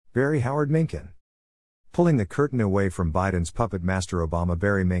Barry Howard Minkin. Pulling the curtain away from Biden's puppet master Obama.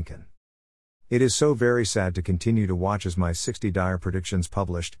 Barry Minkin. It is so very sad to continue to watch as my 60 dire predictions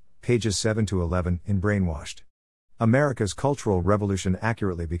published, pages 7 to 11, in Brainwashed. America's cultural revolution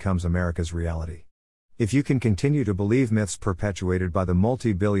accurately becomes America's reality. If you can continue to believe myths perpetuated by the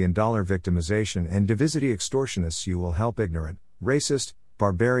multi-billion-dollar victimization and divisity extortionists, you will help ignorant, racist,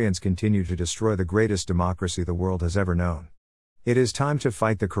 barbarians continue to destroy the greatest democracy the world has ever known. It is time to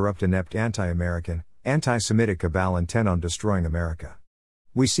fight the corrupt, inept, anti-American, anti-Semitic cabal intent on destroying America.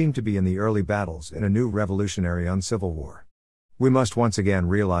 We seem to be in the early battles in a new revolutionary uncivil war. We must once again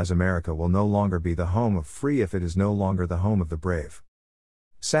realize America will no longer be the home of free if it is no longer the home of the brave.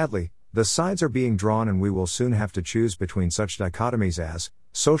 Sadly, the sides are being drawn and we will soon have to choose between such dichotomies as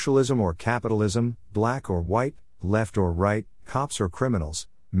socialism or capitalism, black or white, left or right, cops or criminals,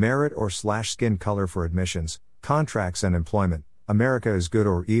 merit or skin color for admissions, contracts and employment, America is good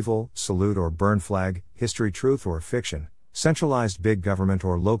or evil, salute or burn flag, history, truth or fiction, centralized big government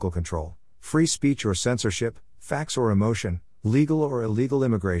or local control, free speech or censorship, facts or emotion, legal or illegal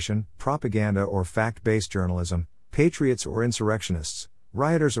immigration, propaganda or fact-based journalism, patriots or insurrectionists,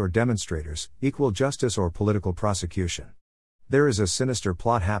 rioters or demonstrators, equal justice or political prosecution. There is a sinister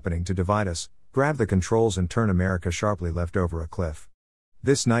plot happening to divide us, grab the controls and turn America sharply left over a cliff.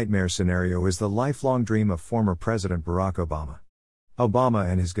 This nightmare scenario is the lifelong dream of former President Barack Obama. Obama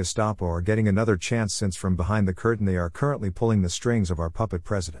and his Gestapo are getting another chance since from behind the curtain they are currently pulling the strings of our puppet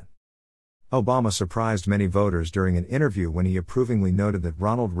president. Obama surprised many voters during an interview when he approvingly noted that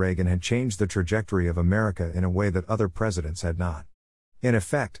Ronald Reagan had changed the trajectory of America in a way that other presidents had not. In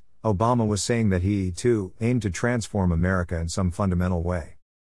effect, Obama was saying that he, too, aimed to transform America in some fundamental way.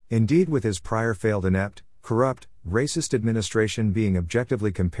 Indeed, with his prior failed, inept, corrupt, racist administration being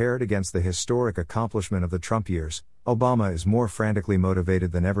objectively compared against the historic accomplishment of the Trump years, Obama is more frantically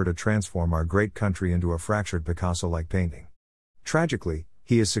motivated than ever to transform our great country into a fractured Picasso-like painting. Tragically,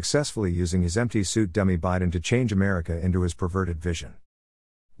 he is successfully using his empty suit dummy Biden to change America into his perverted vision.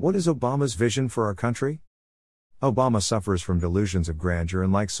 What is Obama's vision for our country? Obama suffers from delusions of grandeur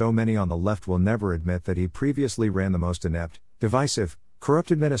and, like so many on the left, will never admit that he previously ran the most inept, divisive,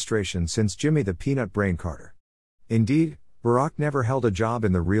 corrupt administration since Jimmy the Peanut Brain Carter. Indeed, Barack never held a job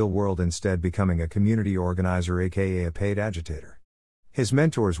in the real world, instead becoming a community organizer, aka a paid agitator. His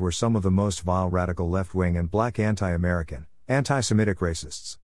mentors were some of the most vile radical left-wing and black anti-American, anti-Semitic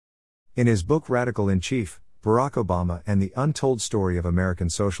racists. In his book Radical in Chief, Barack Obama and the Untold Story of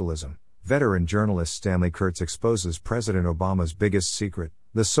American Socialism, veteran journalist Stanley Kurtz exposes President Obama's biggest secret,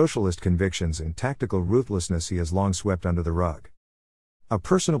 the socialist convictions and tactical ruthlessness he has long swept under the rug. A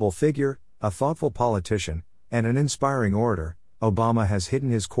personable figure, a thoughtful politician, and an inspiring orator, Obama has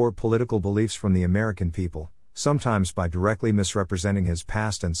hidden his core political beliefs from the American people, sometimes by directly misrepresenting his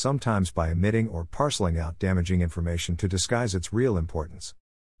past and sometimes by omitting or parceling out damaging information to disguise its real importance.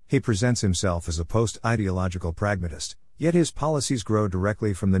 He presents himself as a post-ideological pragmatist, yet his policies grow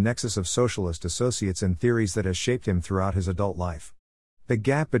directly from the nexus of socialist associates and theories that has shaped him throughout his adult life. The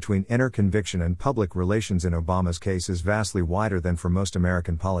gap between inner conviction and public relations in Obama's case is vastly wider than for most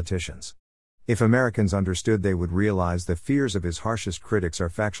American politicians. If Americans understood, they would realize the fears of his harshest critics are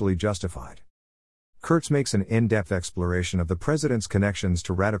factually justified. Kurtz makes an in-depth exploration of the president's connections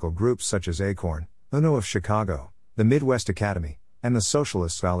to radical groups such as Acorn, UNO of Chicago, the Midwest Academy, and the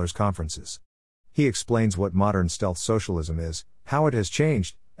Socialist Scholars Conferences. He explains what modern stealth socialism is, how it has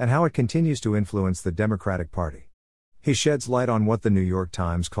changed, and how it continues to influence the Democratic Party. He sheds light on what the New York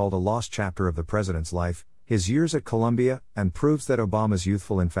Times called a lost chapter of the president's life, his years at Columbia, and proves that Obama's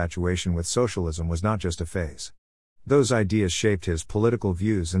youthful infatuation with socialism was not just a phase. Those ideas shaped his political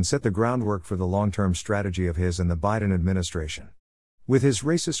views and set the groundwork for the long-term strategy of his and the Biden administration. With his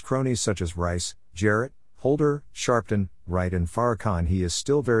racist cronies such as Rice, Jarrett, Holder, Sharpton, Wright and Farrakhan, he is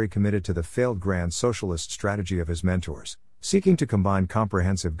still very committed to the failed grand socialist strategy of his mentors, seeking to combine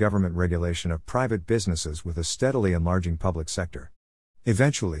comprehensive government regulation of private businesses with a steadily enlarging public sector.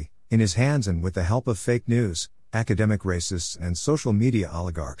 Eventually, in his hands and with the help of fake news, academic racists and social media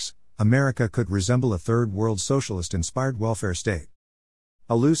oligarchs, America could resemble a third world socialist-inspired welfare state.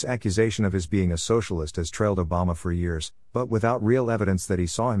 A loose accusation of his being a socialist has trailed Obama for years, but without real evidence that he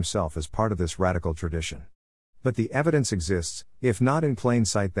saw himself as part of this radical tradition. But the evidence exists, if not in plain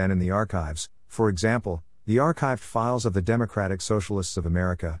sight then in the archives, for example, the archived files of the Democratic Socialists of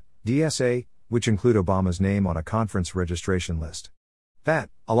America, DSA, which include Obama's name on a conference registration list.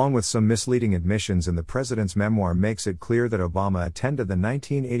 That, along with some misleading admissions in the president's memoir, makes it clear that Obama attended the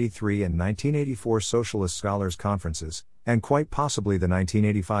 1983 and 1984 Socialist Scholars Conferences, and quite possibly the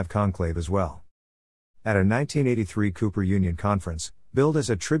 1985 conclave as well. At a 1983 Cooper Union conference, Billed as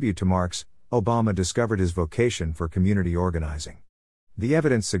a tribute to Marx, Obama discovered his vocation for community organizing. The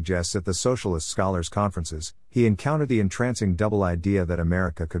evidence suggests at the Socialist Scholars Conferences, he encountered the entrancing double idea that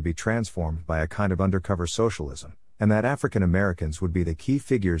America could be transformed by a kind of undercover socialism, and that African Americans would be the key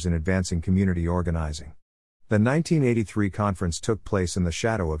figures in advancing community organizing. The 1983 conference took place in the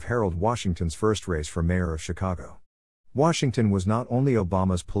shadow of Harold Washington's first race for mayor of Chicago. Washington was not only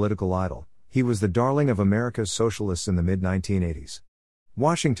Obama's political idol, he was the darling of America's socialists in the mid-1980s.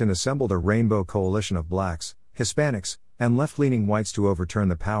 Washington assembled a rainbow coalition of blacks, Hispanics, and left-leaning whites to overturn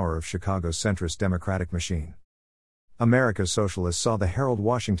the power of Chicago's centrist Democratic machine. America's socialists saw the Harold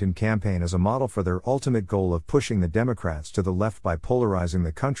Washington campaign as a model for their ultimate goal of pushing the Democrats to the left by polarizing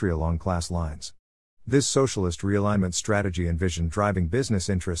the country along class lines. This socialist realignment strategy envisioned driving business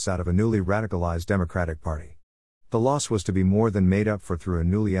interests out of a newly radicalized Democratic Party. The loss was to be more than made up for through a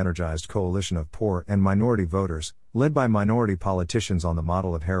newly energized coalition of poor and minority voters, led by minority politicians on the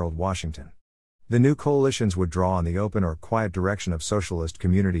model of Harold Washington. The new coalitions would draw on the open or quiet direction of socialist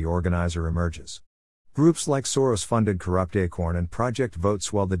community organizer emerges. Groups like Soros-funded Corrupt Acorn and Project Vote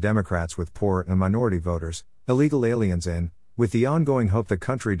swelled the Democrats with poor and minority voters, illegal aliens in, with the ongoing hope the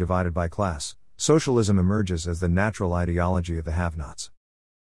country divided by class, socialism emerges as the natural ideology of the have-nots.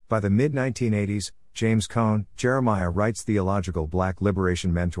 By the mid-1980s, James Cone, Jeremiah Wright's theological black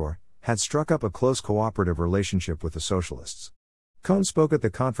liberation mentor, had struck up a close cooperative relationship with the socialists. Cone spoke at the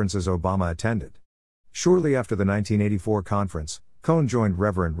conferences Obama attended. Shortly after the 1984 conference, Cone joined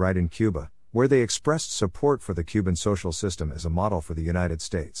Reverend Wright in Cuba, where they expressed support for the Cuban social system as a model for the United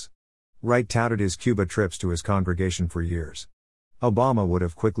States. Wright touted his Cuba trips to his congregation for years. Obama would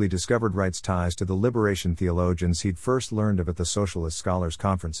have quickly discovered Wright's ties to the liberation theologians he'd first learned of at the Socialist Scholars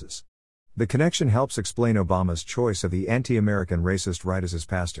Conferences. The connection helps explain Obama's choice of the anti-American racist Wright as his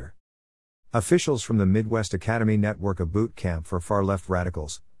pastor. Officials from the Midwest Academy network, a boot camp for far-left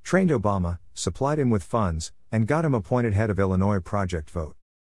radicals, trained Obama, supplied him with funds, and got him appointed head of Illinois Project Vote.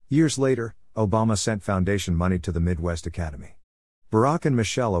 Years later, Obama sent foundation money to the Midwest Academy. Barack and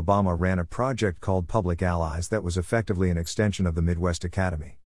Michelle Obama ran a project called Public Allies that was effectively an extension of the Midwest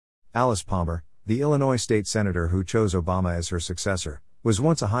Academy. Alice Palmer, the Illinois state senator who chose Obama as her successor, was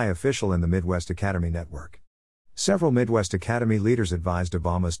once a high official in the Midwest Academy network. Several Midwest Academy leaders advised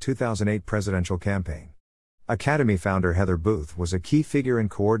Obama's 2008 presidential campaign. Academy founder Heather Booth was a key figure in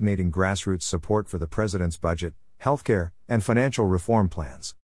coordinating grassroots support for the president's budget, healthcare, and financial reform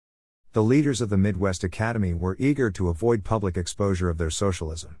plans. The leaders of the Midwest Academy were eager to avoid public exposure of their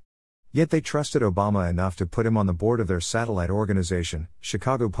socialism. Yet they trusted Obama enough to put him on the board of their satellite organization,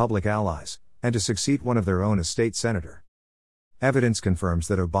 Chicago Public Allies, and to succeed one of their own as state senator. Evidence confirms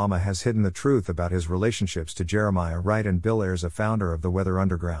that Obama has hidden the truth about his relationships to Jeremiah Wright and Bill Ayers, a founder of the Weather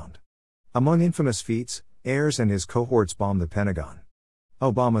Underground. Among infamous feats, Ayers and his cohorts bombed the Pentagon.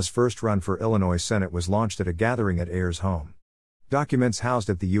 Obama's first run for Illinois Senate was launched at a gathering at Ayers' home. Documents housed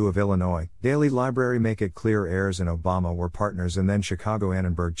at the U of Illinois Daily Library make it clear Ayers and Obama were partners in then Chicago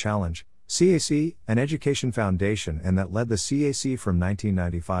Annenberg Challenge, CAC, an education foundation, and that led the CAC from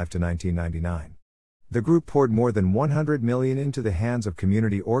 1995 to 1999. The group poured more than $100 million into the hands of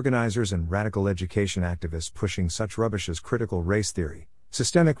community organizers and radical education activists pushing such rubbish as critical race theory,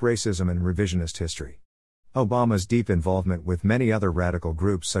 systemic racism, and revisionist history. Obama's deep involvement with many other radical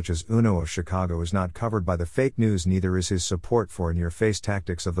groups such as UNO of Chicago is not covered by the fake news, neither is his support for in-your-face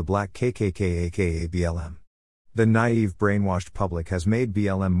tactics of the black KKK aka BLM. The naive, brainwashed public has made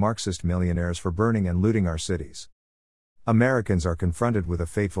BLM Marxist millionaires for burning and looting our cities. Americans are confronted with a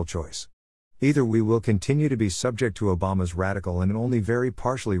fateful choice. Either we will continue to be subject to Obama's radical and only very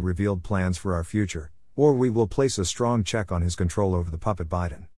partially revealed plans for our future, or we will place a strong check on his control over the puppet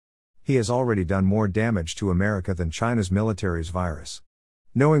Biden. He has already done more damage to America than China's military's virus.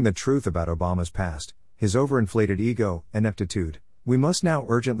 Knowing the truth about Obama's past, his overinflated ego, ineptitude, we must now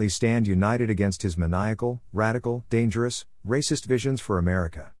urgently stand united against his maniacal, radical, dangerous, racist visions for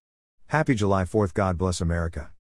America. Happy July 4th. God bless America.